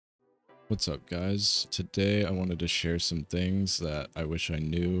What's up, guys? Today I wanted to share some things that I wish I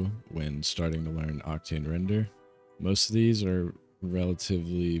knew when starting to learn Octane Render. Most of these are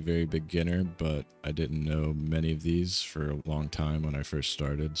relatively very beginner, but I didn't know many of these for a long time when I first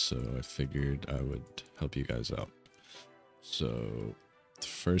started, so I figured I would help you guys out. So the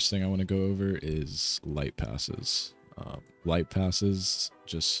first thing I want to go over is light passes. Light passes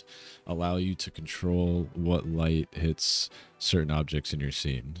just allow you to control what light hits certain objects in your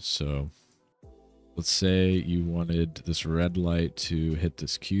scene. So let's say you wanted this red light to hit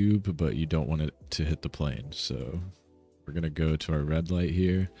this cube, but you don't want it to hit the plane. So we're going to go to our red light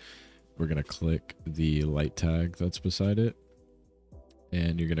here. We're going to click the light tag that's beside it.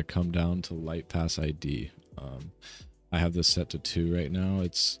 And you're going to come down to light pass ID. I have this set to 2 right now.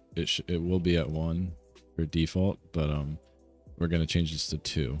 It will be at 1 for default, but we're going to change this to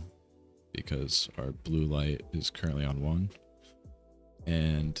 2 because our blue light is currently on 1.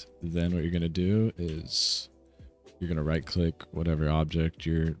 And then what you're going to do is you're going to right click whatever object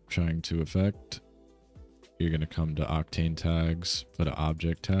you're trying to affect. You're going to come to Octane tags, put an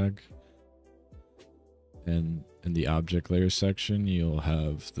object tag. And in the object layer section, you'll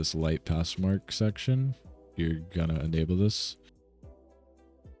have this light pass mark section. You're going to enable this.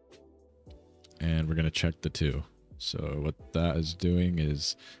 And we're going to check the 2. So what that is doing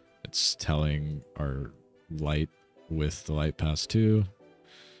is it's telling our light with the light pass 2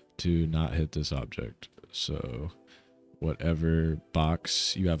 to not hit this object. So whatever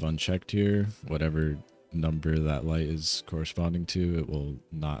box you have unchecked here, whatever number that light is corresponding to, it will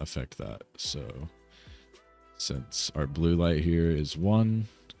not affect that. So since our blue light here is 1,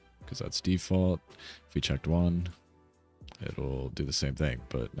 because that's default, if we checked 1, it'll do the same thing,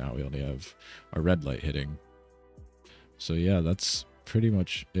 but now we only have our red light hitting. So yeah, that's pretty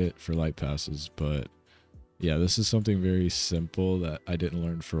much it for light passes. But yeah, this is something very simple that I didn't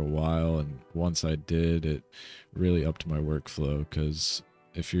learn for a while, and once I did, it really upped my workflow, because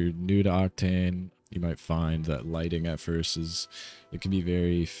if you're new to Octane, you might find that lighting at first it can be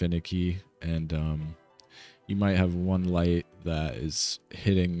very finicky, and you might have one light that is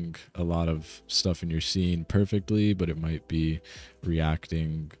hitting a lot of stuff in your scene perfectly, but it might be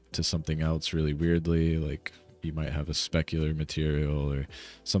reacting to something else really weirdly. Like you might have a specular material or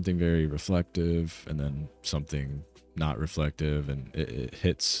something very reflective, and then something not reflective, and it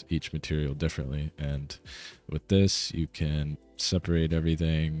hits each material differently. And with this, you can separate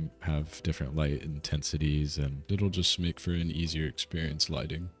everything, have different light intensities, and it'll just make for an easier experience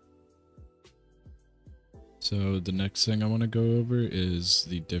lighting. So the next thing I want to go over is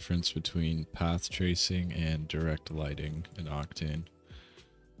the difference between path tracing and direct lighting in Octane.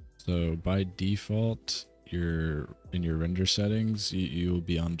 So by default, in your render settings, you will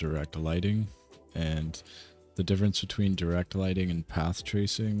be on direct lighting, and the difference between direct lighting and path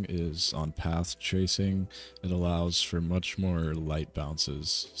tracing is on path tracing, it allows for much more light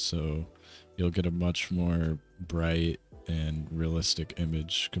bounces. So you'll get a much more bright and realistic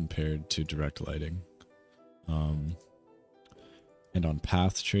image compared to direct lighting. And on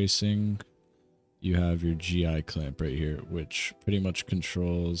path tracing, you have your GI clamp right here, which pretty much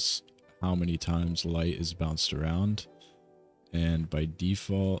controls how many times light is bounced around. And by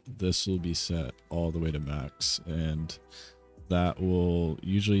default, this will be set all the way to max, and that will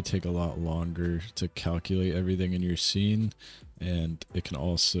usually take a lot longer to calculate everything in your scene, and it can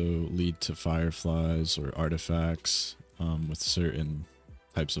also lead to fireflies or artifacts with certain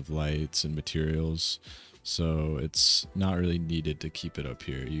types of lights and materials. So it's not really needed to keep it up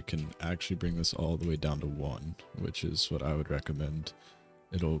here. You can actually bring this all the way down to 1, which is what I would recommend.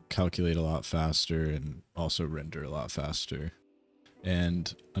 It'll calculate a lot faster and also render a lot faster.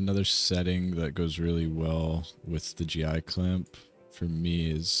 And another setting that goes really well with the GI clamp for me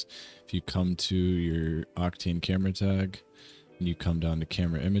is if you come to your Octane camera tag and you come down to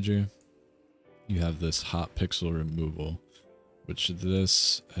camera imager, you have this hot pixel removal, which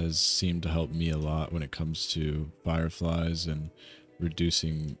this has seemed to help me a lot when it comes to fireflies and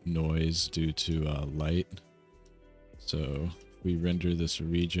reducing noise due to light. So we render this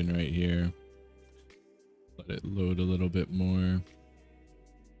region right here, let it load a little bit more.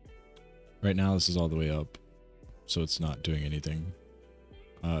 Right now this is all the way up, so it's not doing anything.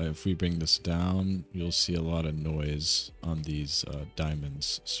 If we bring this down, you'll see a lot of noise on these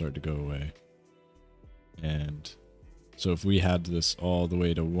diamonds start to go away. And so if we had this all the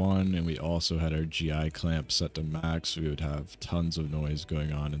way to 1 and we also had our GI clamp set to max, we would have tons of noise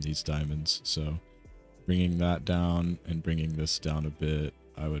going on in these diamonds. So bringing that down and bringing this down a bit,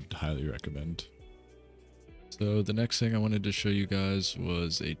 I would highly recommend. So the next thing I wanted to show you guys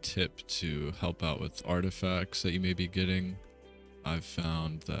was a tip to help out with artifacts that you may be getting. I've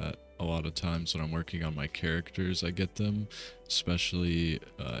found that a lot of times when I'm working on my characters, I get them, especially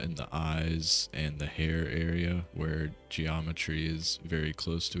in the eyes and the hair area where geometry is very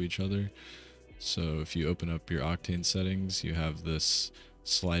close to each other. So if you open up your Octane settings, you have this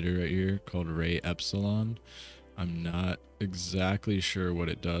slider right here called Ray Epsilon. I'm not exactly sure what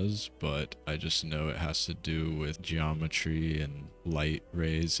it does, but I just know it has to do with geometry and light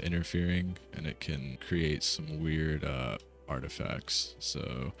rays interfering, and it can create some weird artifacts.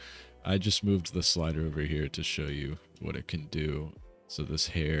 So I just moved the slider over here to show you what it can do. So this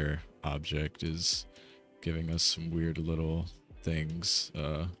hair object is giving us some weird little things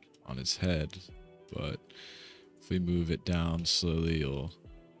on his head, but if we move it down slowly, you'll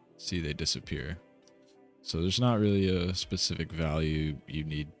see they disappear. So there's not really a specific value you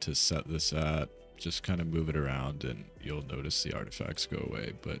need to set this at. Just kind of move it around and you'll notice the artifacts go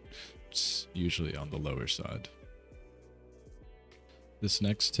away, but it's usually on the lower side. This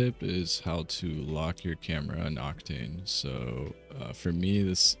next tip is how to lock your camera in Octane. So for me,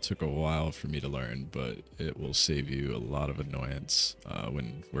 this took a while for me to learn, but it will save you a lot of annoyance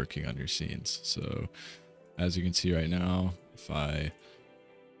when working on your scenes. So as you can see right now, let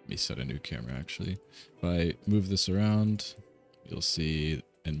me set a new camera actually. If I move this around, you'll see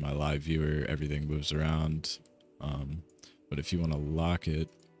in my live viewer, everything moves around. But if you want to lock it,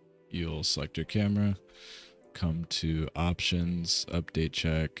 you'll select your camera, come to options, update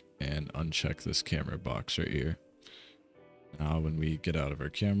check, and uncheck this camera box right here. Now when we get out of our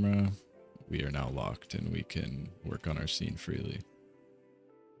camera, we are now locked and we can work on our scene freely.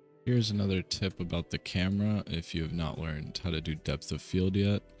 Here's another tip about the camera. If you have not learned how to do depth of field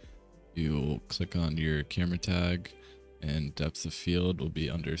yet, you'll click on your camera tag and depth of field will be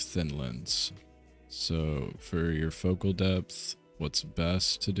under thin lens. So for your focal depth, what's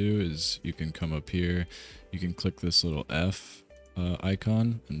best to do is you can come up here, you can click this little F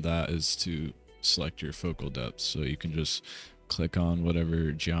icon, and that is to select your focal depth. So you can just click on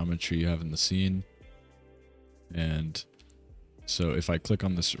whatever geometry you have in the scene, and so if I click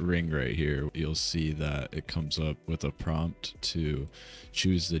on this ring right here, you'll see that it comes up with a prompt to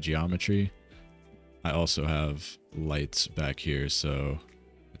choose the geometry. I also have lights back here, so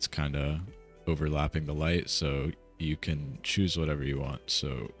it's kind of overlapping the light, so you can choose whatever you want.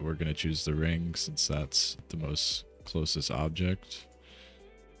 So we're going to choose the ring since that's the most closest object.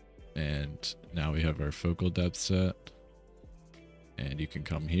 And now we have our focal depth set. And you can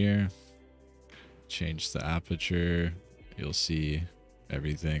come here, change the aperture. You'll see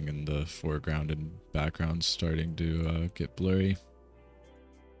everything in the foreground and background starting to get blurry.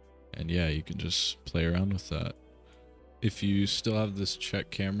 And yeah, you can just play around with that. If you still have this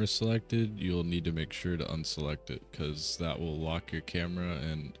check camera selected, you'll need to make sure to unselect it because that will lock your camera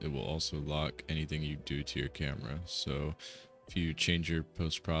and it will also lock anything you do to your camera. So if you change your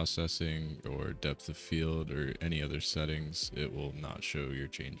post-processing or depth of field or any other settings, it will not show your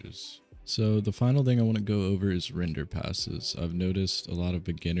changes. So the final thing I want to go over is render passes. I've noticed a lot of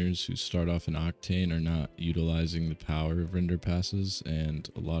beginners who start off in Octane are not utilizing the power of render passes, and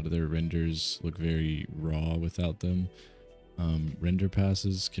a lot of their renders look very raw without them. Render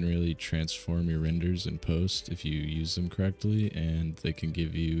passes can really transform your renders in post if you use them correctly, and they can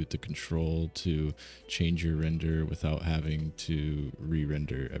give you the control to change your render without having to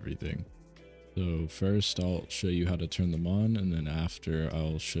re-render everything. So first I'll show you how to turn them on, and then after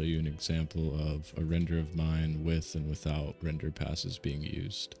I'll show you an example of a render of mine with and without render passes being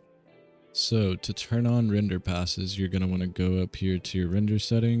used. So to turn on render passes, you're going to want to go up here to your render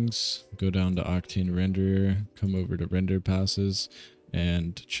settings, go down to Octane Renderer, come over to render passes,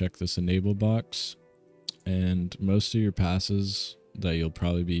 and check this enable box. And most of your passes that you'll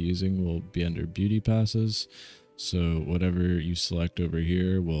probably be using will be under beauty passes. So whatever you select over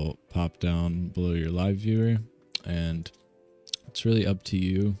here will pop down below your live viewer, and it's really up to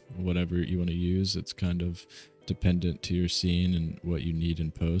you, whatever you want to use. It's kind of dependent to your scene and what you need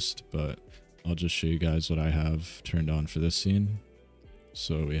in post, but I'll just show you guys what I have turned on for this scene.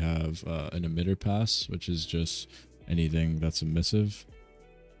 So we have an emitter pass, which is just anything that's emissive.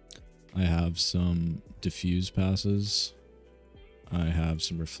 I have some diffuse passes. I have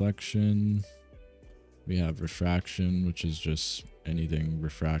some reflection. We have refraction, which is just anything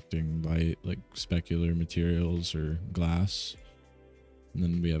refracting light, like specular materials or glass. And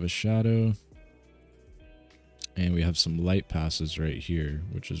then we have a shadow. And we have some light passes right here,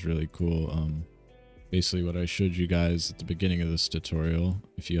 which is really cool. Basically what I showed you guys at the beginning of this tutorial,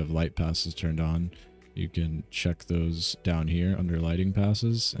 if you have light passes turned on, you can check those down here under lighting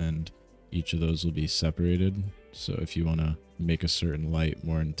passes, and each of those will be separated. So if you want to make a certain light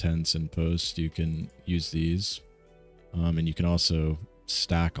more intense in post, you can use these. And you can also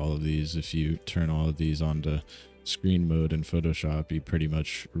stack all of these. If you turn all of these onto screen mode in Photoshop, you pretty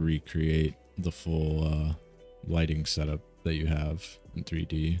much recreate the full lighting setup that you have in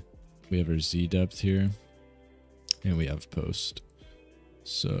 3D. We have our Z depth here, and we have post.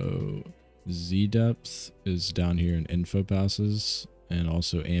 So Z depth is down here in info passes, and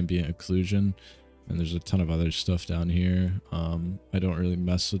also ambient occlusion, and there's a ton of other stuff down here. I don't really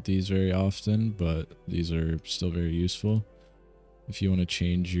mess with these very often, but these are still very useful. If you want to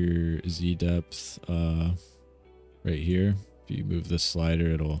change your Z depth right here, if you move this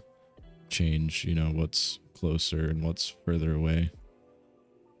slider, it'll change, you know, what's closer and what's further away,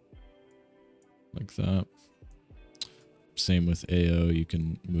 like that. Same with AO, you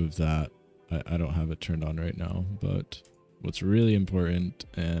can move that. I don't have it turned on right now, but what's really important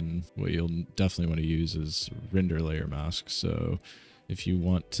and what you'll definitely want to use is render layer mask. So if you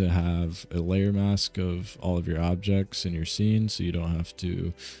want to have a layer mask of all of your objects in your scene so you don't have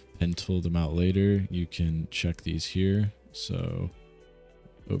to pen tool them out later, you can check these here. So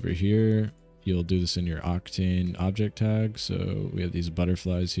over here, you'll do this in your Octane object tag. So we have these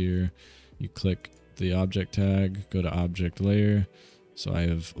butterflies here. You click the object tag, go to object layer. So I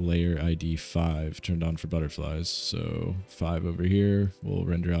have layer ID 5 turned on for butterflies. So 5 over here will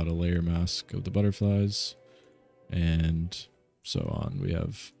render out a layer mask of the butterflies, and so on. We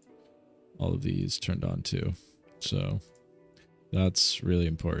have all of these turned on too. So that's really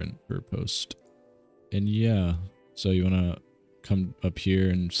important for post. And yeah, so you want to come up here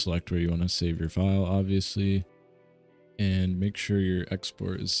and select where you want to save your file, obviously. And make sure your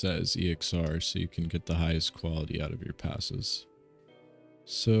export is set as EXR so you can get the highest quality out of your passes.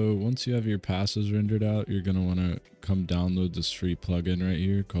 So once you have your passes rendered out, you're going to want to come download this free plugin right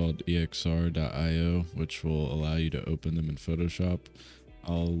here called EXR-IO, which will allow you to open them in Photoshop.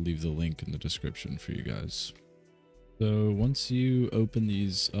 I'll leave the link in the description for you guys. So once you open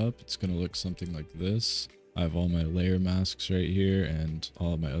these up, it's going to look something like this. I have all my layer masks right here and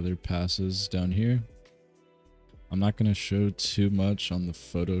all of my other passes down here. I'm not going to show too much on the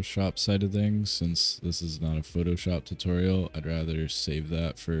Photoshop side of things since this is not a Photoshop tutorial. I'd rather save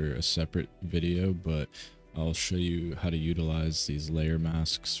that for a separate video, but I'll show you how to utilize these layer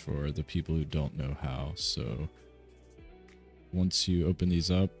masks for the people who don't know how. So once you open these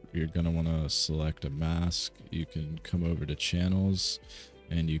up, you're going to want to select a mask. You can come over to channels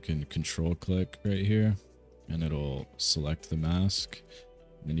and you can control click right here and it'll select the mask.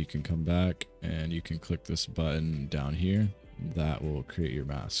 Then you can come back and you can click this button down here. That will create your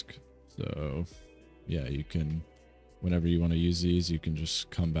mask. So yeah, you can, whenever you want to use these, you can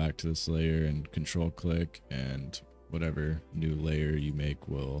just come back to this layer and control click, and whatever new layer you make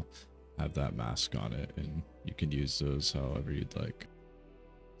will have that mask on it, and you can use those however you'd like.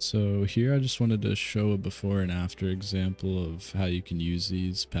 So here I just wanted to show a before and after example of how you can use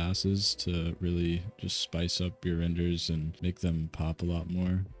these passes to really just spice up your renders and make them pop a lot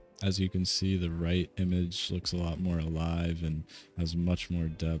more. As you can see, the right image looks a lot more alive and has much more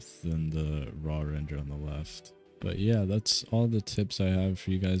depth than the raw render on the left. But yeah, that's all the tips I have for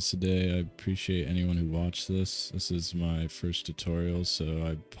you guys today. I appreciate anyone who watched this. This is my first tutorial, so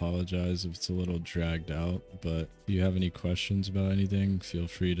I apologize if it's a little dragged out. But if you have any questions about anything, feel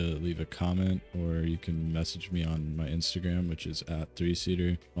free to leave a comment, or you can message me on my Instagram, which is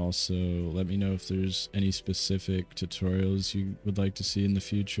 @3seater. Also, let me know if there's any specific tutorials you would like to see in the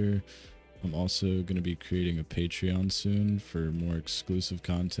future. I'm also going to be creating a Patreon soon for more exclusive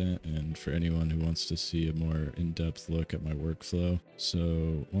content and for anyone who wants to see a more in-depth look at my workflow.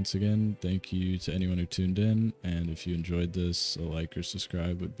 So once again, thank you to anyone who tuned in, and if you enjoyed this, a like or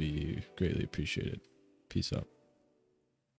subscribe would be greatly appreciated. Peace out.